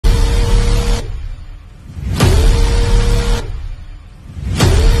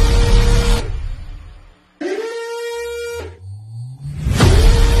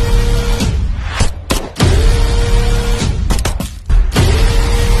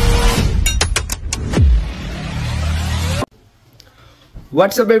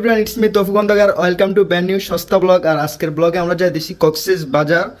WhatsApp everyone, it's me Tofu Khandakar. Welcome to brand new সস্তা blog. আর আজকের ব্লগে আমরা যাই দিছি কক্সেস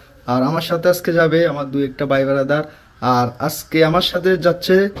বাজার। আর আমার সাথে আজকে যাবে আমার দুই একটা ভাই ব্রাদার। আর আজকে আমার সাথে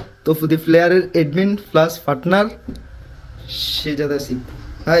যাচ্ছে তফু দি প্লেয়ারের admin plus partner Shehzad Asif.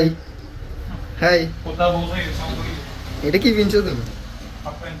 High high, এটা কি কিনছো তুমি?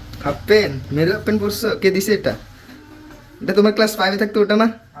 Half pant? মেরে হাফ প্যান্ট পরছো? কে দিছে এটা? এটা তোমার ক্লাস 5 এ থাকতো ওটা না?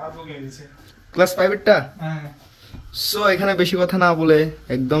 ক্লাস 5 এরটা? সো এখানে বেশি কথা না বলে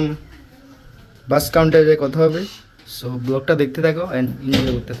একদম বাস কাউন্টারে কথা হবে। সো ব্লগটা দেখতে থাকো এন্ড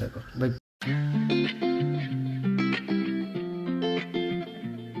এনজয় করতে থাকো। বাই।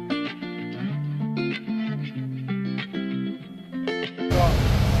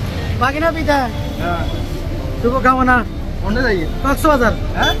 বাগিনা পিঠা। হ্যাঁ, শুভকামনা। কোনটা যাই? কক্সবাজার।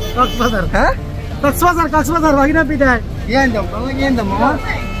 হ্যাঁ, কক্সবাজার। হ্যাঁ, কক্সবাজার বাগিনা পিঠা। ইয়ান দাম, তোমরা ইয়ান দাম মামা।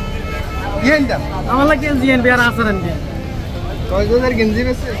 ইয়ান দাম আমার লাগে গেঞ্জি এন বিয়ার আসারেন দি। কক্সবাজার গেঞ্জি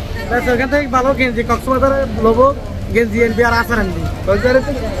বেছে? বাস ওখান থেকে ভালো গেঞ্জি কক্সবাজার লোবো গেঞ্জি এন বিয়ার আসারেন দি। কক্সবাজারে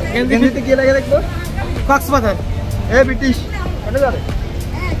তো গেঞ্জিতে কি লাগে দেখবো? কক্সবাজার। এ ব্রিটিশ কোনটা যাবে?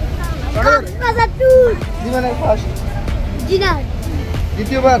 কক্সবাজার টু জীবনের ফার্স্ট জি না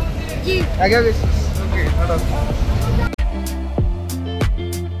দ্বিতীয়বার জি আগে গেছি। ওকে হলো।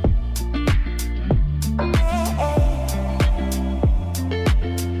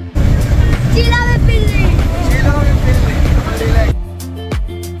 জিলাপি পিল্লি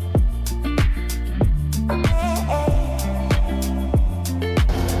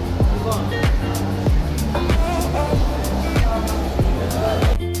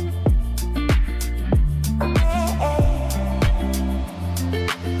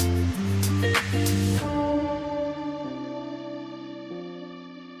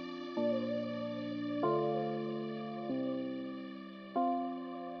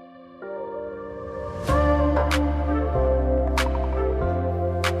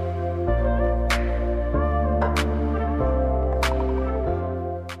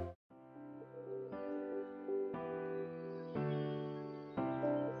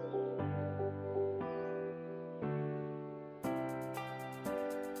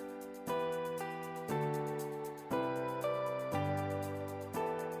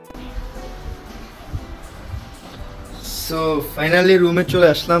সো ফাইনালি রুমে চলে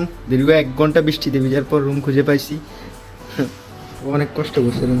আসলাম। দীর্ঘ 1 ঘন্টা বৃষ্টিতে ভিজার পর রুম খুঁজে পাইছি। অনেক কষ্ট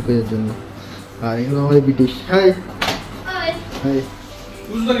করছে রুম খোঁজার জন্য। আর এগুলো আমাদের ব্রিটিশ। High high.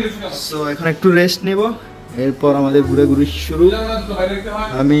 সো এখন একটু রেস্ট নেব, এরপর আমাদের ঘুরে শুরু।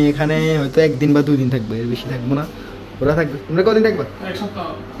 আমি এখানে হয়তো 1 দিন বা 2 দিন থাকবো, এর বেশি থাকবো না। ওরা থাকবে। তোমরা কদিন থাকবা?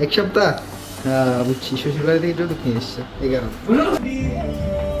 1 সপ্তাহ। হ্যাঁ বুঝছি, শ্বশুরবাড়ি থেকে একটু নিয়ে এসছে 11।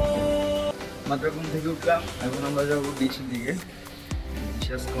 মাত্র ঘুম থেকে উঠলাম, এখন আমরা যাবো বিচের দিকে।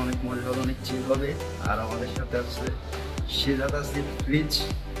 আজকে অনেক মজা হবে, অনেক চিল হবে। আর আমাদের সাথে আছে শেজাদ আসিফ, রিচ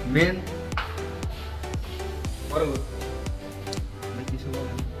মেন। কিছু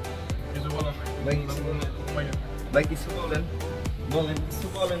বলেন ভাই, কিছু বলেন ভাই, কিছু বলেন বলেন কিছু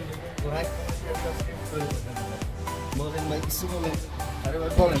বলেন বলেন ভাই, কিছু বলেন। আরে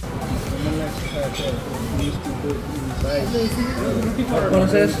ভাই বলেন।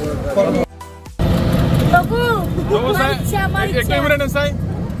 তবু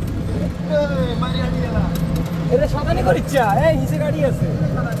এটা সাধারণ করিচ্ছা এই হিসে গাড়ি আছে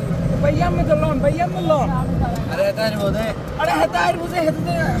ভাইয়া মে তো লোন আরে তাই বোধে আরে হেতার বুঝে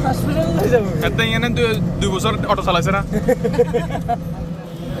হেতে হসপিটাল হয়ে যাবে হেতে এনে 2 বছর অটো চালাইছে না।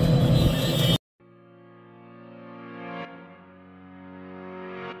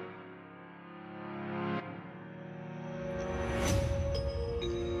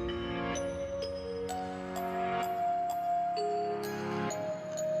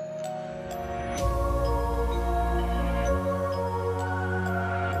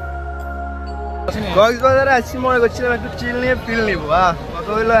 কক্সবাজারে আসছি, মনে করছিলাম একটু চিল নিয়ে ফিল নিবো।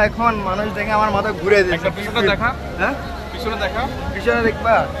 কথা হইলো এখন মানুষ দেখে আমার মাথা ঘুরে দিচ্ছে। পিছনে দেখা, হ্যাঁ পিছনে দেখা, পিছনে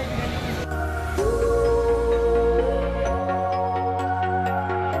দেখবা।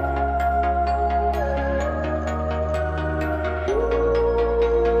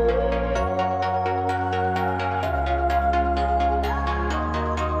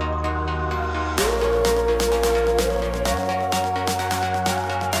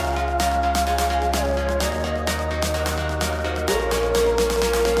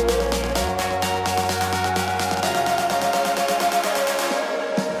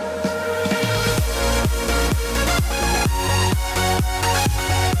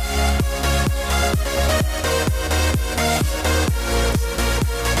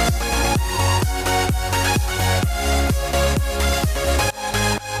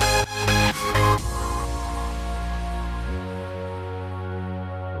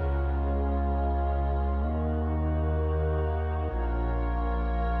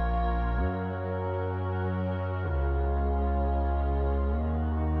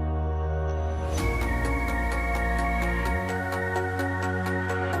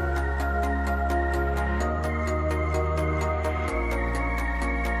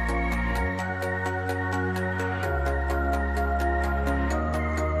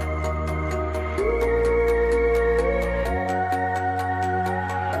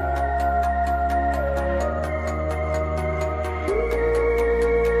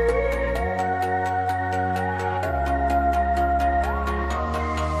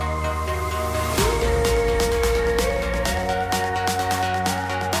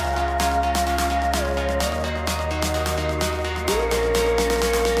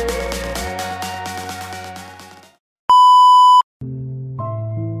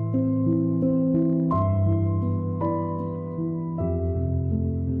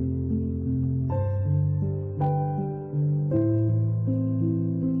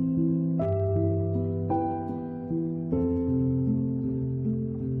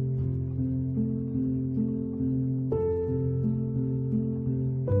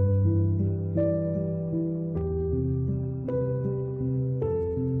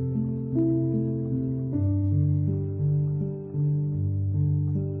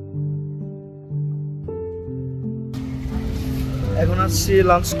 এখন আসছি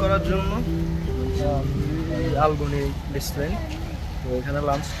লাঞ্চ করার জন্য আলগনি রেস্টুরেন্ট। তো এখানে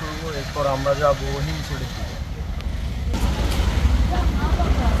লাঞ্চ করবো, এরপর আমরা যাবো হিমছড়ির দিকে।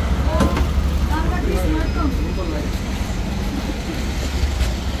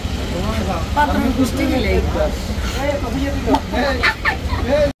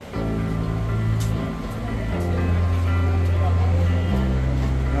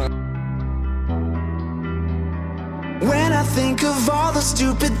 When I think of all the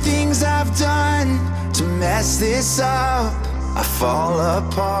stupid things I've done to mess this up, I fall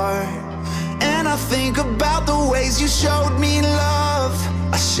apart. And I think about the ways you showed me love.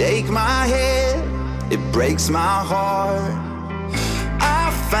 I shake my head, it breaks my heart. I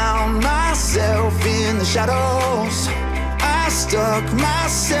found myself in the shadows, I stuck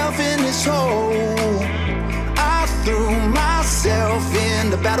myself in this hole. I threw myself in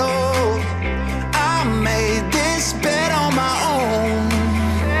the battle, I made this bed on my own.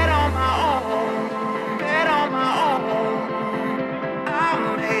 Bed on my own, bed on my own. I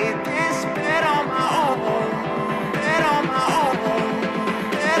made this bed on my own. Bed on my own,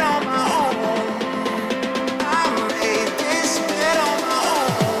 bed on my own. I made this bed on my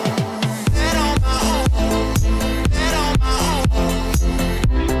own. Bed on my own, bed on my own.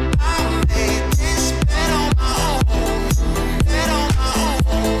 I made this bed on my own. Bed on my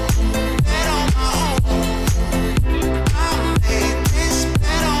own, bed on my own. I made this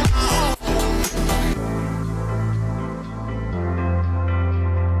bed on my own.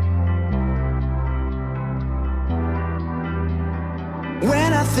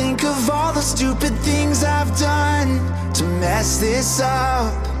 When I think of all the stupid things I've done to mess this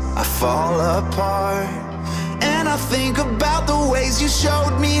up, I fall apart. And I think about the ways you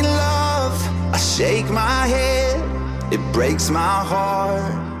showed me love. I shake my head, it breaks my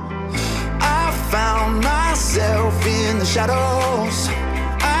heart. I found myself in the shadows,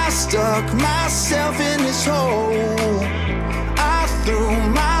 I stuck myself in this hole. I threw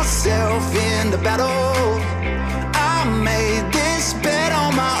myself in the battle, I made this bed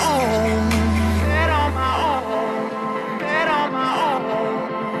on my own. Bed on my own, bed on my own.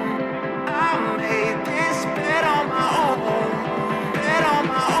 I made this bed on my own. Bed on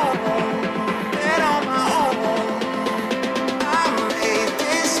my own, bed on my own. I made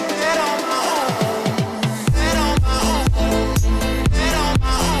this bed on my own. Bed on my own, bed on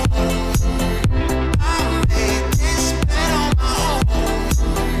my own. I made this bed on my own.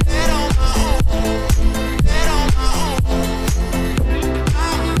 Bed on my own, bed on my own.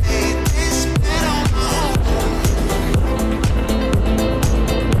 I made this bed on my own.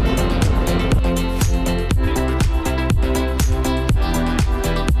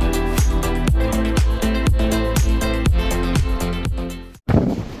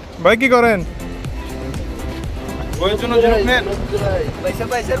 ভাই কি করেন? বইয়ের জন্য ঝিনুক নেন? পয়সা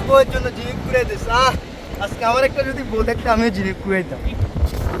পয়সার বউয়ের জন্য জিনিস কুড়াই দিস। আজকে আমার একটা যদি বউ থাকতে আমিও জিনিস কুড়াইতাম।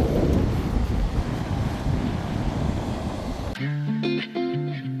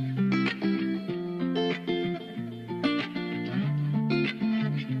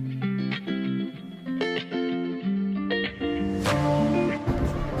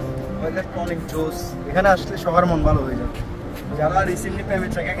 অনেক জোস, এখানে আসলে সবার মন ভালো হয়ে যাবে। যারা রিসেন্টলি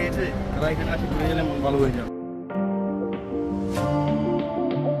প্রেমের চাকা খেয়েছে তারা এখানে আসে ঘুরে গেলে মন ভালো হয়ে যাবে।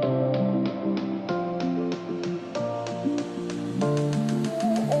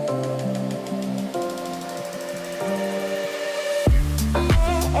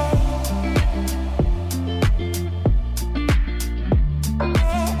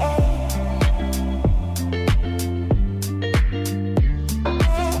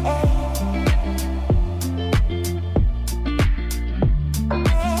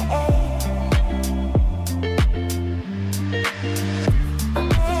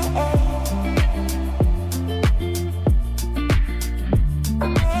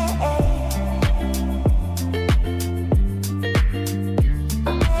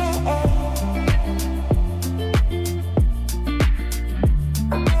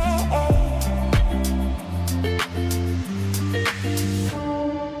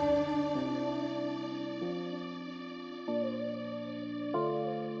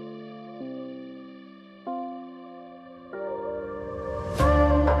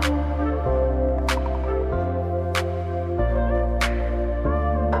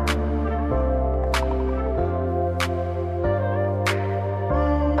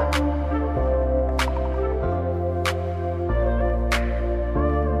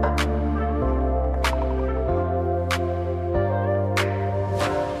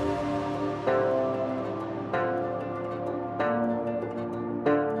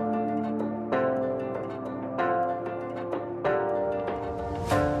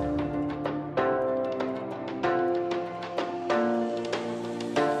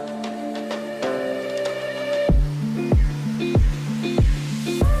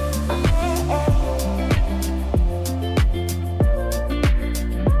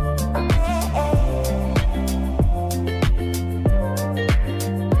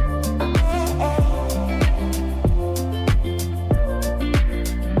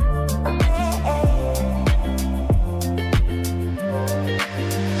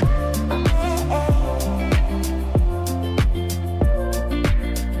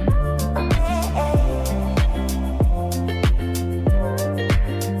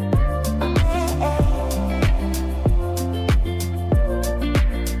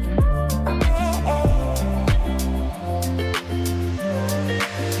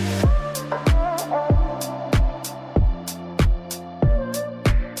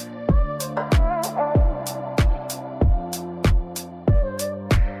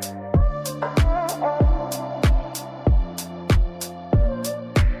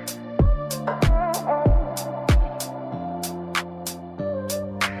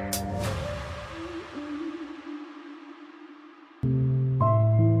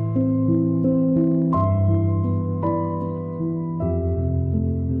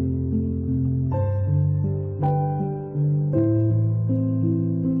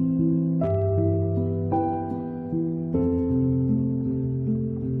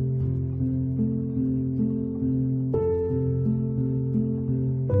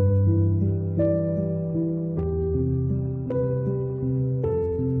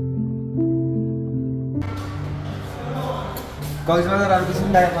 কক্সবাজার আর কিছু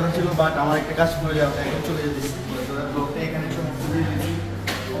টাকা কথা ছিল, বাট আমার একটা কাজ করে যাও, এখন চলে যেতেছি। ব্লগটা এখানে সমাপ্ত দিয়ে দিচ্ছি।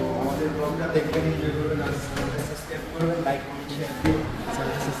 আমাদের ব্লগটা দেখবেন, এনজয় করবেন, আর সাবস্ক্রাইব করবেন, লাইক কমেন্ট শেয়ার দিয়ে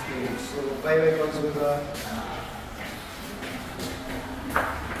subscribe. So bye bye Cox's Bazar.